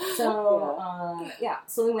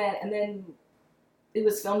 So we went, and then it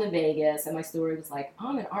was filmed in Vegas, and my story was like,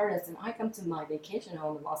 I'm an artist, and I come to my vacation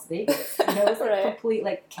home in Las Vegas. It was like complete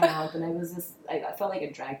like camp, and I felt like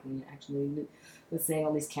a drag queen actually. Was saying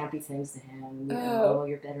all these campy things to him. Oh,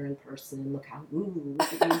 you're better in person. Look look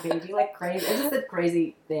at you, baby, like crazy. I just said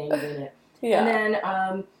crazy things in it. Yeah. And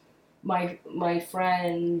then my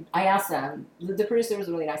friend, I asked them. The producer was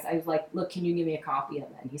really nice. I was like, look, can you give me a copy of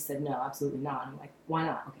it? And he said, no, absolutely not. I'm like, why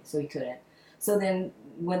not? Okay, so he couldn't. So then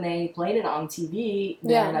when they played it on TV,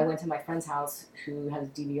 then I went to my friend's house who has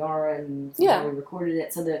DVR and we recorded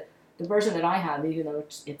it. So the version that I have, even though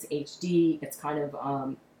it's HD, it's kind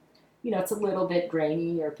of it's a little bit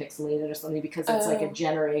grainy or pixelated or something because it's like a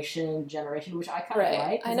generation, which I kind of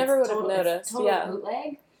like. I never would have noticed. It's total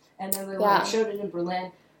bootleg. And then when I showed it in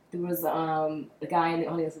Berlin, there was the guy in the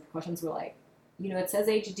audience. The questions were like, it says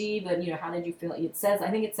HD, but how did you feel? I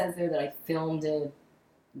think it says there that I filmed it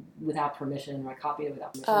without permission or I copied it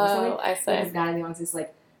without permission or something. I see. And this guy in the audience is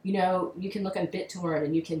like, you can look on BitTorrent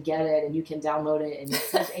and you can get it and you can download it and it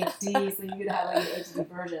says HD, so you could have like an HD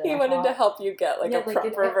version. He wanted to help you get like a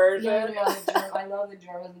proper version. I love the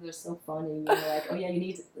Germans, they're so funny. Like, oh yeah,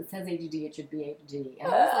 it says HD, it should be HD.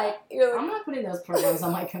 And I was like, I'm not putting those programs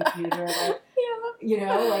on my computer.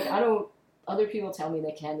 Like, I don't. Other people tell me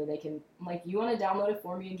they can, and they can. I'm like, you want to download it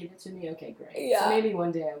for me and give it to me? Okay, great. Yeah. So maybe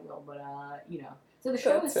one day I will, but So the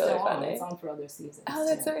show is still on. It's on for other seasons. Oh,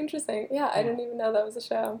 that's so interesting. Yeah, I didn't even know that was a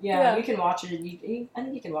show. Yeah, you can watch it. I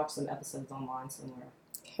think you can watch some episodes online somewhere.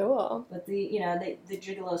 Cool. But the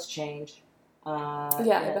gigolos changed. I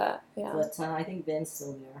bet. Yeah. But I think Ben's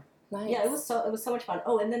still there. Nice. Yeah, it was so much fun.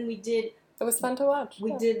 Oh, and then we did. It was fun to watch.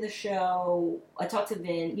 We did the show. I talked to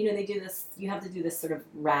Vin. They do this. You have to do this sort of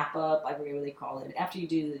wrap up. I forget what they call it. After you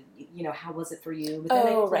do, how was it for you? But then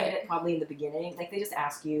they played it probably in the beginning. Like they just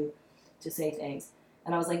ask you to say things.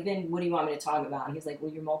 And I was like, Vin, what do you want me to talk about? And he's like,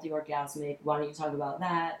 well, you're multi-orgasmic. Why don't you talk about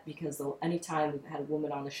that? Because anytime we've had a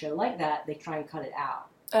woman on the show like that, they try and cut it out.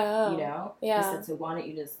 Oh. Yeah. He said, so why don't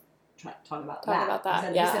you just talk about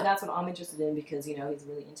that? He said, that's what I'm interested in because, he's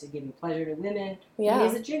really into giving pleasure to women. Yeah.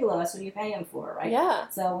 And he's a gigolo. That's what you pay him for, right? Yeah.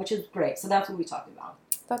 So, which is great. So that's what we talked about.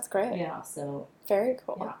 That's great. Yeah, so. Very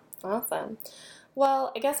cool. Yeah. Awesome.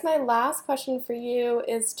 Well, I guess my last question for you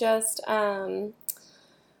is just,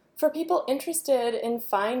 for people interested in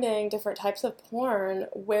finding different types of porn,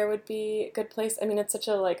 where would be a good place? I mean, it's such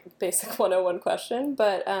a basic 101 question,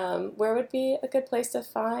 but where would be a good place to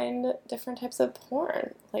find different types of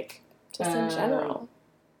porn, just in general?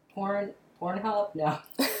 Pornhub? No.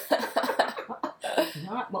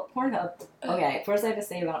 Pornhub. Okay, first I have to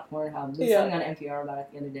say about Pornhub. There's something on NPR about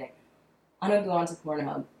it the other day. I don't go onto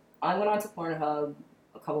Pornhub. I went onto Pornhub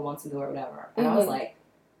a couple months ago or whatever, and I was like,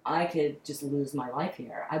 I could just lose my life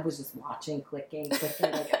here. I was just watching, clicking. Like,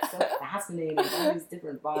 it's so fascinating, all these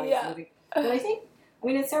different bodies moving. But I think,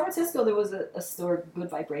 in San Francisco, there was a store, Good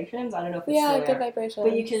Vibrations. I don't know if it's still there. Good Vibrations.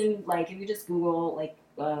 But you can, like, if you just Google, like,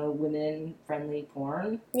 women-friendly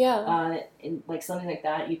porn, and, like, something like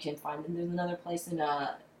that, you can find them. There's another place in,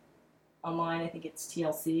 online, I think it's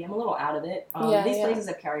TLC. I'm a little out of it. These places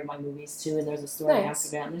have carried my movies, too, and there's a store in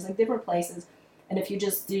Amsterdam. There's, like, different places. And if you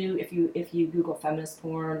just do, if you Google feminist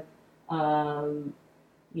porn, or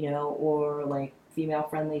like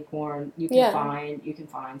female-friendly porn, you can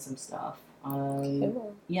find some stuff.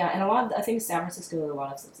 Cool. Yeah, and a lot. I think San Francisco, a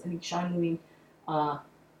lot of stuff. I think Sean Louis,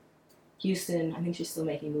 Houston. I think she's still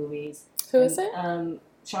making movies. Who is it?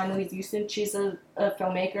 Sean Louis Houston. She's a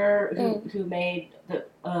filmmaker who made the.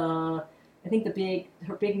 I think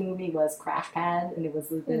her big movie was Crash Pad, and it was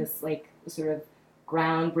this like sort of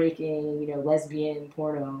groundbreaking, lesbian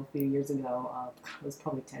porno a few years ago. It was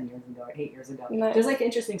probably 10 years ago or 8 years ago. Nice. There's like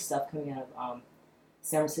interesting stuff coming out of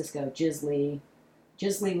San Francisco. Gisli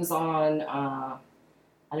was on. I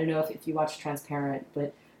don't know if you watch Transparent,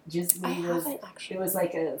 but Gisli was. It was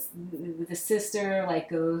like the sister like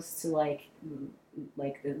goes to like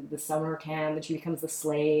the summer camp, and she becomes the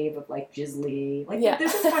slave of like Gisli. Like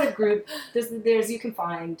there's this kind of group. There's you can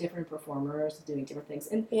find different performers doing different things,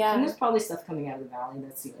 and there's probably stuff coming out of the valley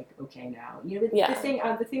that's like okay now.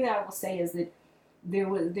 The thing that I will say is that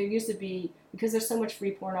there used to be, because there's so much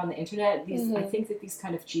free porn on the internet. I think that these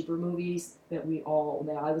kind of cheaper movies that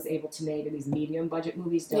I was able to make, or these medium budget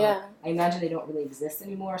movies don't. Yeah. I imagine they don't really exist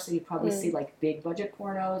anymore. So you probably see like big budget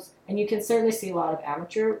pornos, and you can certainly see a lot of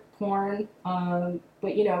amateur porn. But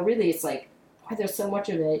really, it's like there's so much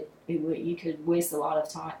of it. You could waste a lot of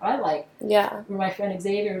time. Where my friend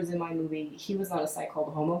Xavier was in my movie, he was on a site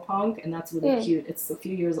called Homo Punk, and that's really cute. It's a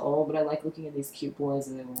few years old, but I like looking at these cute boys,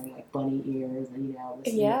 and they're wearing like bunny ears and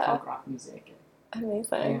listening to punk rock music.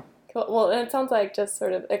 Amazing. Yeah. Cool. Well, and it sounds like just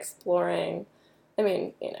sort of exploring. I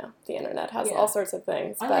mean, the internet has all sorts of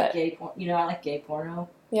things. I like gay porn. I like gay porno.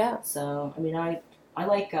 Yeah. So I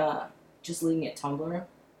like just looking at Tumblr.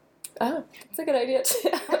 Oh, that's a good idea too.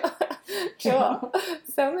 Cool.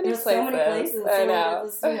 So many places. I know.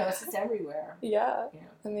 It's just everywhere. Yeah.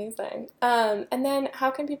 Amazing. And then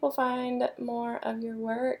how can people find more of your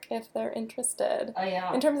work if they're interested?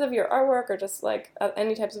 In terms of your artwork or just like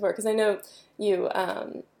any types of work? Because I know you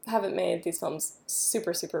haven't made these films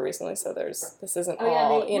super, super recently, so this isn't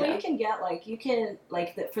all, you can get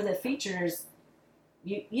for the features,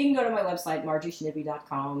 you can go to my website,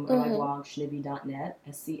 margieschnibbe.com, or my blog, schnibbe.net,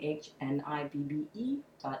 schnibbe.net.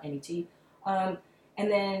 And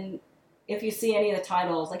then if you see any of the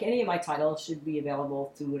titles, like any of my titles should be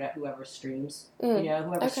available through whoever streams,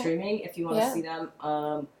 whoever's streaming, if you want to see them.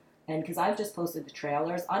 And because I've just posted the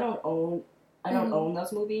trailers, I don't own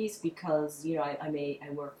those movies because, I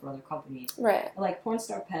work for other companies. Right. Like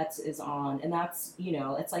Pornstar Pets is on, and that's,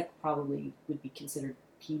 it's like probably would be considered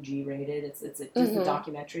PG rated. It's just a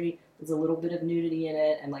documentary. There's a little bit of nudity in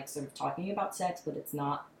it and like sort of talking about sex, but it's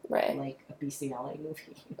not like a bestiality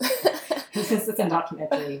movie. It's a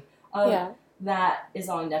documentary. That is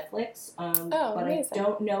on Netflix. But amazing. I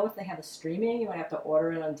don't know if they have a streaming. You might have to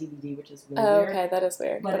order it on DVD, which is really weird. Okay, that is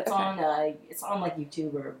weird. But it's on like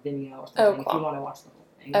YouTube or Vimeo or something if you want to watch the whole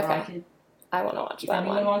thing. Okay. I want to watch that one. If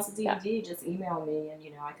anyone wants a DVD, just email me, and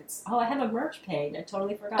I could. Oh, I have a merch page. I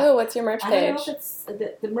totally forgot. Oh, what's your merch page? I don't know if it's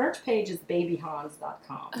the merch page is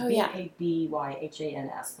babyhans.com. Oh yeah.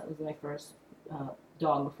 BABYHANS. That was my first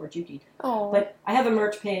dog before Juki. Oh. But I have a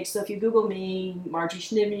merch page, so if you Google me, Margie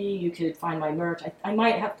Schnibbe, you could find my merch. I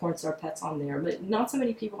might have Pornstar Pets on there, but not so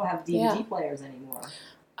many people have DVD players anymore.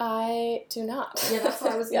 I do not. Yeah, that's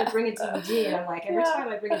why I was going to bring a DVD, and I'm like, every time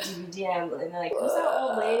I bring a DVD, I'm like, who's that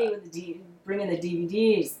old lady with bringing the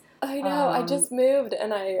DVDs? I know. I just moved,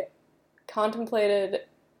 and I contemplated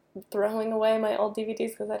throwing away my old DVDs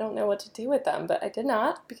because I don't know what to do with them, but I did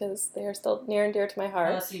not because they are still near and dear to my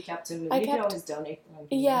heart. Oh, so you kept them. You can always donate them.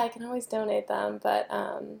 Yeah, I can always donate them, but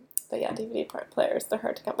yeah, DVD players, they're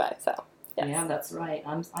hard to come by, so. Yes. Yeah, that's right.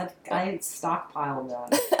 I stockpiled them.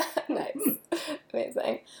 Nice.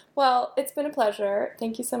 Amazing. Well, it's been a pleasure.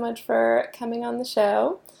 Thank you so much for coming on the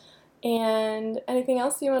show. And anything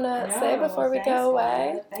else you want to say before we go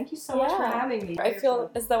away? Thank you so much for having me. I feel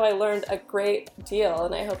as though I learned a great deal,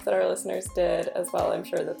 and I hope that our listeners did as well. I'm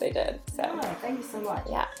sure that they did. So. Thank you so much.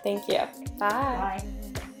 Yeah, thank you. Bye. Bye.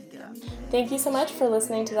 Thank you so much for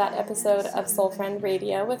listening to that episode of Soul Friend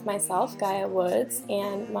Radio with myself, Gaia Woods,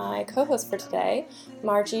 and my co-host for today,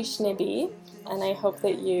 Margie Schnibbe, and I hope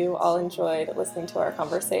that you all enjoyed listening to our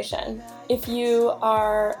conversation. If you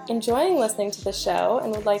are enjoying listening to the show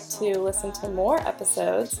and would like to listen to more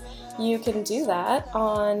episodes, you can do that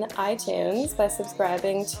on iTunes by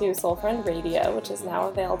subscribing to Soul Friend Radio, which is now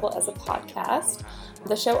available as a podcast.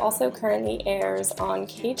 The show also currently airs on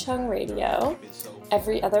K-Chung Radio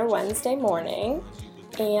every other Wednesday morning.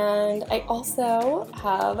 And I also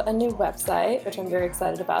have a new website, which I'm very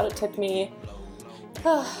excited about. It took me,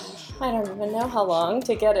 I don't even know how long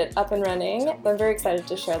to get it up and running, but I'm very excited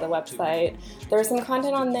to share the website. There's some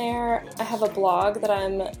content on there. I have a blog that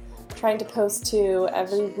I'm trying to post to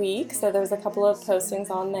every week, so there's a couple of postings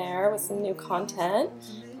on there with some new content.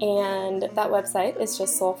 And that website is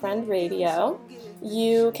just Soul Friend Radio.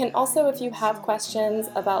 You can also, if you have questions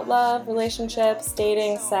about love, relationships,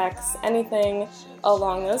 dating, sex, anything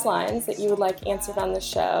along those lines that you would like answered on the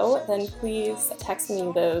show, then please text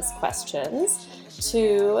me those questions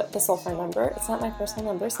to the Soul Friend number. It's not my personal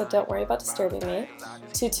number, so don't worry about disturbing me.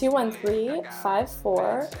 To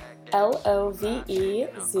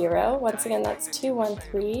 213-54-LOVE-0. Once again, that's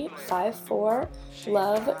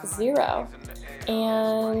 213-54-LOVE-0.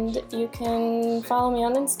 And you can follow me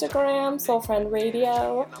on Instagram, Soul Friend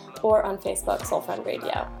Radio, or on Facebook, Soul Friend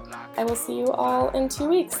Radio. I will see you all in 2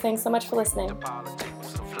 weeks. Thanks so much for listening.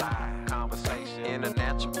 In a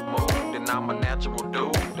natural mood, and I'm a natural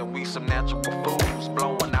dude, and we some natural fools,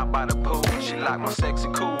 blowing out by the pool. She like my sexy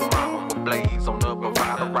cool mama with blades on the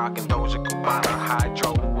bravado, rockin' Doja Cubana,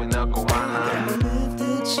 hydro in the guana.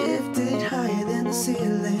 Lifted, shifted higher than the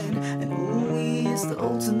ceiling, and ooh, it's the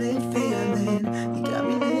ultimate feeling. You got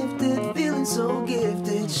me lifted, feeling so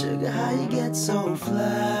gifted. Sugar, how you get so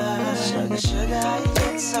fly? Sugar, sugar, how you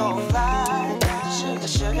get so fly? Sugar,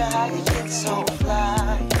 sugar, how you get so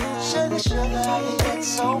fly? Sugar, sugar, how you get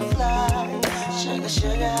so fly? Sugar,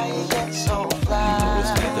 sugar, how you get so fly? You know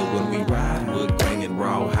it's leather when we ride, wood grain and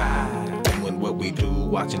raw hide. Doing what we do,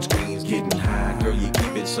 watching screens, getting high. Girl, you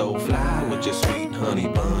keep it so fly with your sweet honey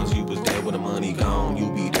buns. You was there when the money gone, you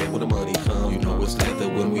be there when the money come. You know it's leather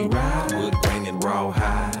when we ride, wood grain and raw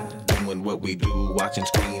hide. Doing what we do, watching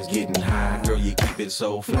screens, getting high. Girl, you keep it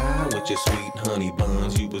so fly with your sweet honey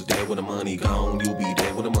buns. You was there when the money gone, you be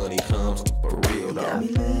there when the money comes. For real, though. Got me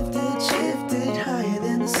lifted, shifted higher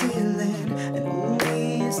than the ceiling, and ooh,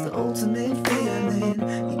 it's the ultimate feeling.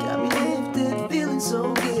 You got me lifted, feeling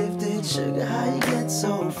so gifted. Sugar, how you get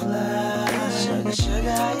so fly? Sugar,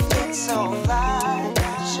 sugar, how you get so fly?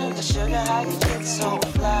 Sugar, sugar, how you get so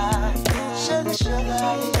fly? Sugar, sugar,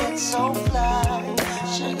 how you get so fly?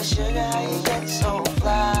 Sugar, sugar, how you get so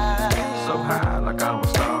fly? So high like I'm a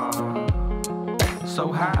star.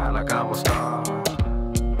 So high like I'm a star.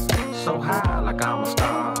 So high like I'm a star.